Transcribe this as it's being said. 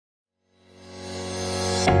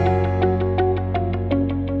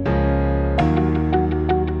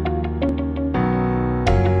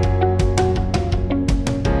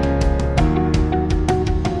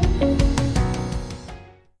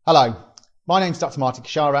Hello, my name's Dr. Martin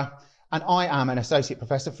Khechara and I am an Associate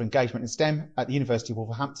Professor for Engagement in STEM at the University of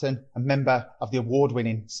Wolverhampton, a member of the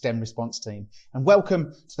award-winning STEM response team. And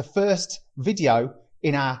welcome to the first video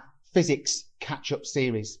in our physics catch-up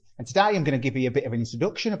series. And today I'm going to give you a bit of an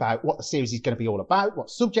introduction about what the series is going to be all about, what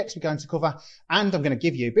subjects we're going to cover, and I'm going to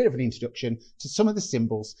give you a bit of an introduction to some of the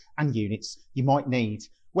symbols and units you might need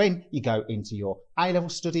when you go into your A-level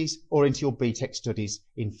studies or into your BTEC studies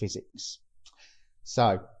in physics.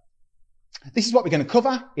 So, this is what we're going to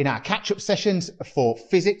cover in our catch-up sessions for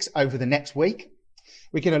physics over the next week.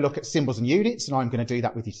 We're going to look at symbols and units, and I'm going to do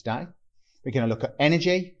that with you today. We're going to look at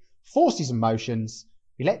energy, forces and motions,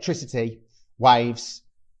 electricity, waves,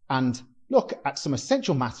 and look at some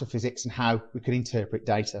essential maths for physics and how we could interpret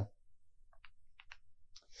data.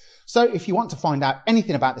 So if you want to find out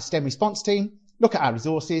anything about the STEM response team, look at our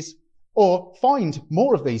resources, or find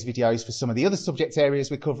more of these videos for some of the other subject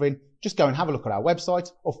areas we're covering, just go and have a look at our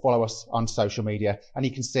website or follow us on social media and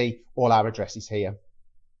you can see all our addresses here.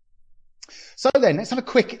 So then, let's have a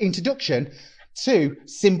quick introduction to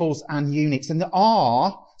symbols and units. And there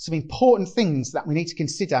are some important things that we need to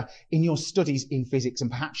consider in your studies in physics, and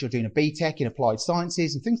perhaps you're doing a BTEC in applied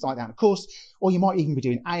sciences and things like that, of course, or you might even be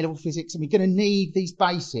doing A-level physics, and we're going to need these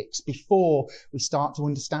basics before we start to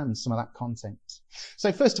understand some of that content.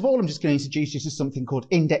 So first of all, I'm just going to introduce you to something called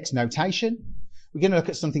index notation. We're going to look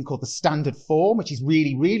at something called the standard form, which is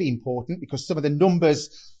really, really important because some of the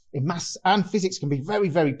numbers in maths and physics can be very,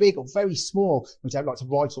 very big or very small. We don't like to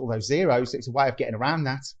write all those zeros, so it's a way of getting around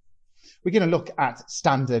that. We're going to look at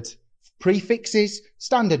standard prefixes,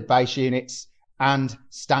 standard base units, and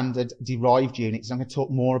standard derived units. I'm going to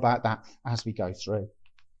talk more about that as we go through.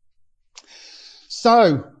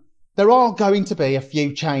 So, there are going to be a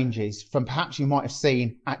few changes from perhaps you might have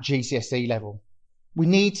seen at GCSE level. We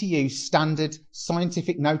need to use standard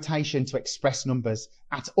scientific notation to express numbers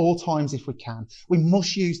at all times if we can. We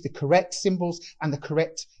must use the correct symbols and the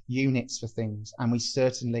correct units for things, and we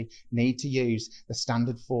certainly need to use the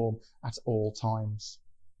standard form at all times.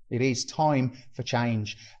 It is time for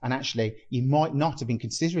change, and actually you might not have been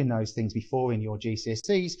considering those things before in your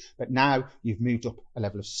GCSEs, but now you've moved up a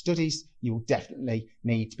level of studies, you will definitely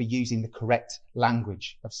need to be using the correct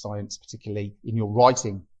language of science, particularly in your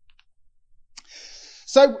writing.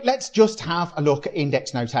 So let's just have a look at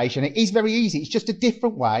index notation. It is very easy. It's just a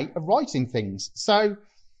different way of writing things. So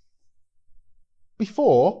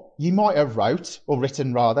before you might have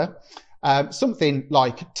written something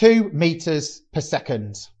like 2 meters per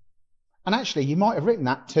second. And actually you might have written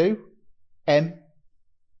that 2 m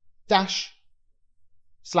dash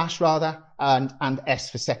slash rather and s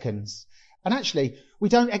for seconds. And actually we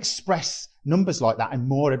don't express numbers like that in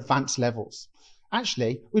more advanced levels.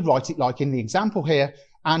 Actually, we write it like in the example here,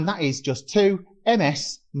 and that is just 2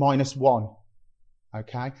 ms minus 1.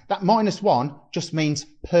 Okay, that -1 just means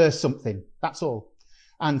per something, that's all.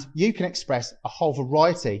 And you can express a whole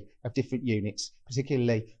variety of different units,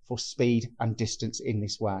 particularly for speed and distance in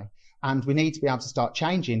this way. And we need to be able to start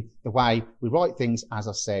changing the way we write things, as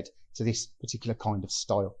I said, to this particular kind of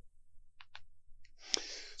style.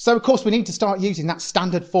 So, of course, we need to start using that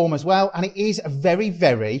standard form as well. And it is a very,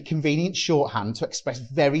 very convenient shorthand to express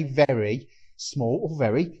very, very small or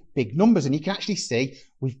very big numbers. And you can actually see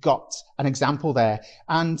we've got an example there.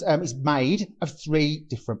 And it's made of 3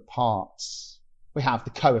 different parts. We have the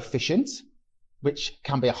coefficient, which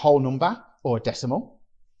can be a whole number or a decimal.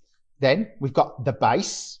 Then we've got the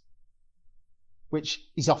base, which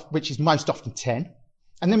is most often 10.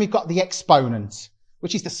 And then we've got the exponent,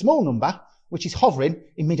 which is the small number, which is hovering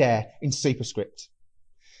in midair in superscript.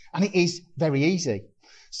 And it is very easy.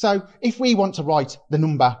 So if we want to write the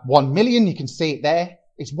number 1 million, you can see it there.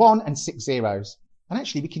 It's 1 and 6 zeros. And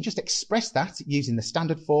actually we can just express that using the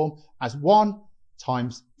standard form as 1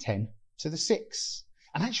 times 10 to the 6.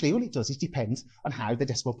 And actually all it does is depend on how the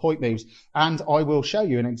decimal point moves. And I will show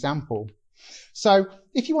you an example. So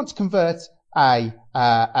if you want to convert a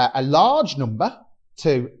large number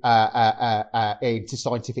into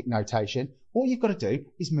scientific notation, all you've got to do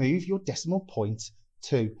is move your decimal point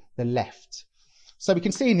to the left. So we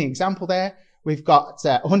can see in the example there, we've got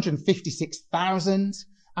 156,000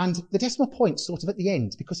 and the decimal point sort of at the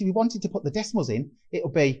end, because if you wanted to put the decimals in, it'll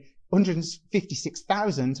be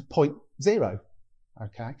 156,000.0.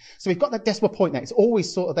 Okay, so we've got that decimal point there. It's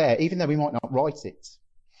always sort of there, even though we might not write it.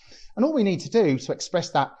 And all we need to do to express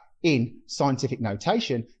that in scientific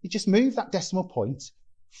notation is just move that decimal point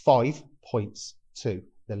 5 points to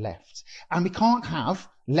the left. And we can't have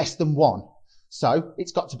less than 1. So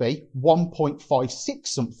it's got to be 1.56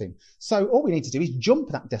 something. So all we need to do is jump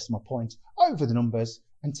that decimal point over the numbers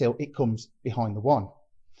until it comes behind the 1.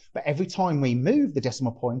 But every time we move the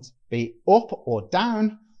decimal point, be it up or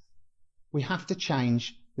down, we have to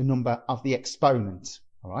change the number of the exponent.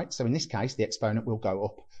 All right, so in this case, the exponent will go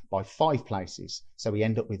up by 5 places. So we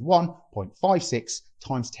end up with 1.56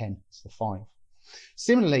 times 10 to the 5.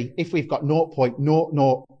 Similarly, if we've got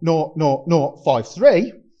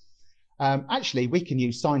 0.000053, actually we can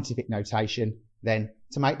use scientific notation then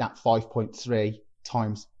to make that 5.3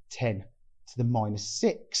 times 10 to the minus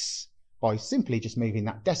 6 by simply just moving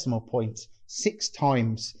that decimal point 6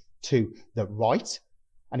 times to the right.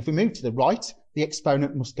 And if we move to the right, the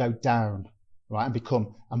exponent must go down, right, and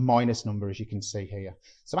become a minus number, as you can see here.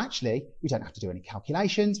 So actually, we don't have to do any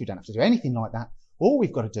calculations. We don't have to do anything like that. All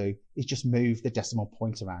we've got to do is just move the decimal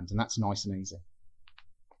point around, and that's nice and easy.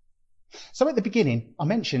 So at the beginning, I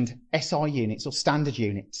mentioned SI units or standard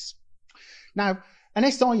units. Now, an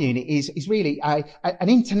SI unit is really an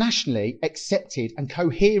internationally accepted and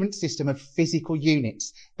coherent system of physical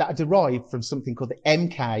units that are derived from something called the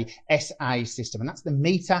MKSA system. And that's the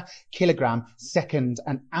meter, kilogram, second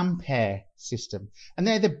and ampere system. And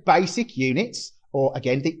they're the basic units, or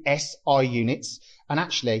again, the SI units. And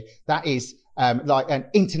actually, that is like an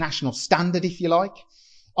international standard, if you like,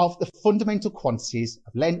 of the fundamental quantities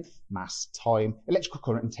of length, mass, time, electrical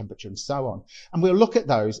current and temperature and so on. And we'll look at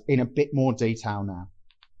those in a bit more detail now.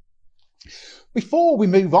 Before we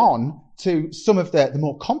move on to some of the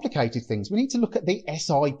more complicated things, we need to look at the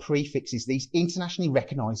SI prefixes, these internationally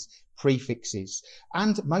recognised prefixes.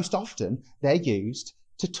 And most often they're used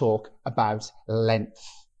to talk about length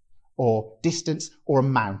or distance or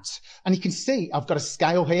amount. And you can see I've got a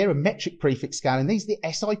scale here, a metric prefix scale, and these are the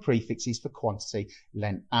SI prefixes for quantity,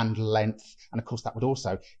 length and length. And of course that would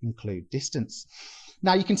also include distance.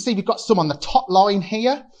 Now you can see we've got some on the top line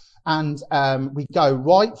here, and we go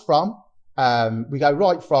right from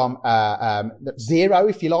 0,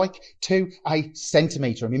 if you like, to a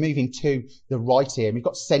centimetre, and we're moving to the right here, and we've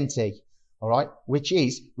got centi, all right, which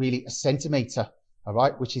is really a centimetre, all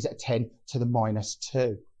right, which is at 10 to the minus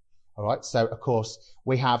 2. All right, so of course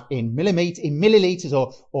we have in millilitres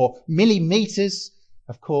or millimetres,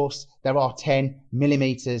 of course, there are 10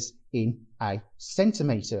 millimetres in a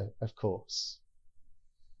centimetre, of course.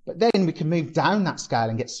 But then we can move down that scale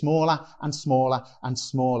and get smaller and smaller and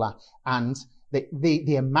smaller. And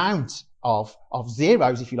the amount of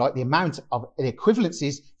zeros, if you like, the amount of the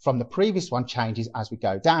equivalencies from the previous one changes as we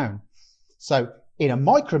go down. So in a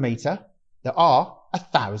micrometre, there are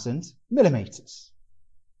 1,000 millimetres.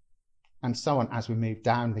 And so on as we move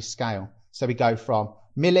down this scale. So we go from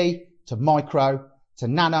milli to micro to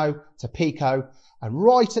nano to pico, and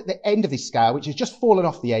right at the end of this scale, which has just fallen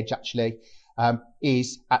off the edge actually,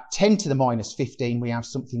 is at 10 to the minus 15, we have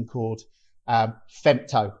something called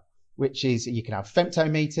femto, which is, you can have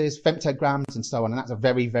femtometers, femtograms and so on, and that's a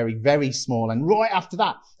very, very, very small. And right after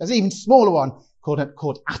that, there's an even smaller one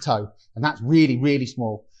called atto, and that's really, really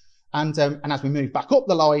small. And as we move back up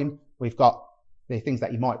the line, we've got the things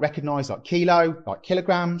that you might recognise, like kilo, like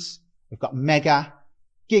kilograms. We've got mega,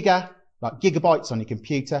 giga, like gigabytes on your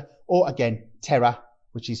computer, or again, tera,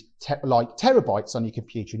 which is like terabytes on your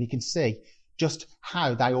computer. And you can see just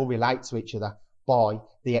how they all relate to each other by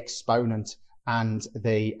the exponent and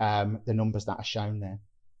the numbers that are shown there.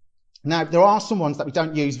 Now, there are some ones that we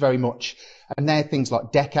don't use very much, and they're things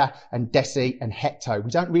like Deca and Deci and Hecto.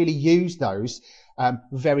 We don't really use those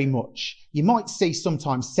very much. You might see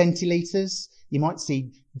sometimes centilitres, you might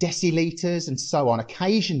see decilitres and so on.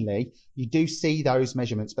 Occasionally, you do see those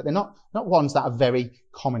measurements, but they're not ones that are very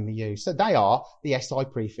commonly used. So they are the SI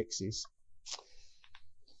prefixes.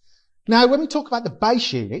 Now, when we talk about the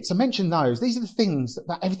base units, I mentioned those. These are the things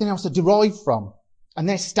that everything else are derived from. And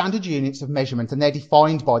they're standard units of measurement, and they're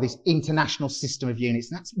defined by this international system of units.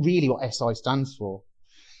 And that's really what SI stands for.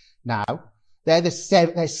 Now, there's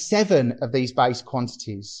 7 of these base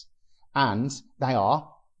quantities, and they are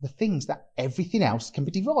the things that everything else can be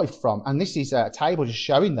derived from. And this is a table just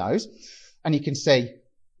showing those. And you can see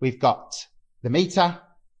we've got the meter,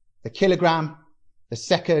 the kilogram, the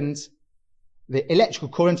second, the electrical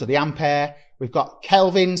current or the ampere. We've got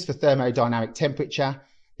kelvins for thermodynamic temperature,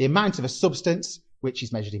 the amount of a substance, which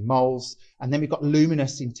is measured in moles. And then we've got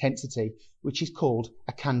luminous intensity, which is called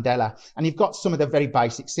a candela. And you've got some of the very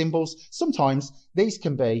basic symbols. Sometimes these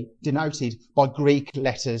can be denoted by Greek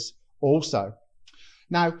letters also.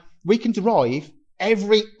 Now, we can derive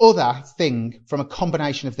every other thing from a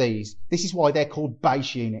combination of these. This is why they're called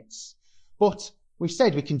base units. But we've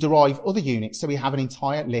said we can derive other units, so we have an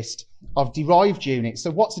entire list of derived units.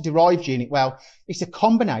 So what's a derived unit? Well, it's a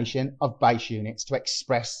combination of base units to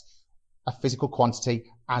express a physical quantity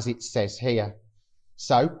as it says here.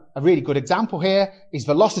 So a really good example here is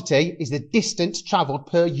velocity is the distance travelled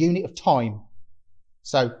per unit of time.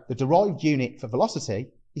 So the derived unit for velocity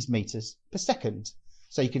is meters per second.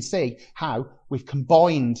 So you can see how we've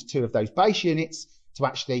combined two of those base units to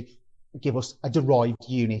actually give us a derived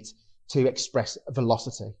unit to express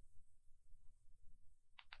velocity.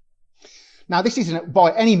 Now, this isn't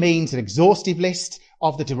by any means an exhaustive list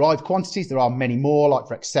of the derived quantities. There are many more, like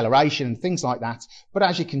for acceleration and things like that. But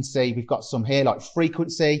as you can see, we've got some here like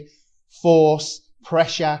frequency, force,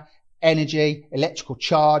 pressure, energy, electrical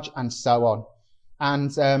charge, and so on.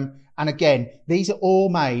 And again, these are all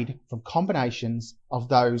made from combinations of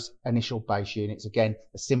those initial base units. Again,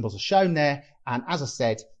 the symbols are shown there. And as I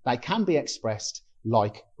said, they can be expressed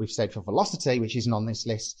like we've said for velocity, which isn't on this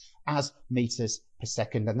list, as meters per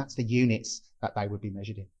second. And that's the units that they would be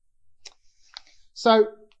measured in. So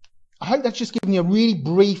I hope that's just given you a really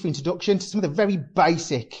brief introduction to some of the very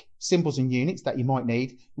basic symbols and units that you might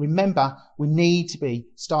need. Remember, we need to be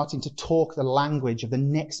starting to talk the language of the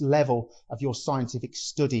next level of your scientific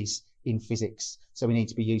studies in physics. So we need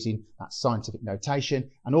to be using that scientific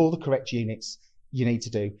notation and all the correct units you need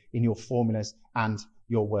to do in your formulas and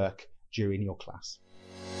your work during your class.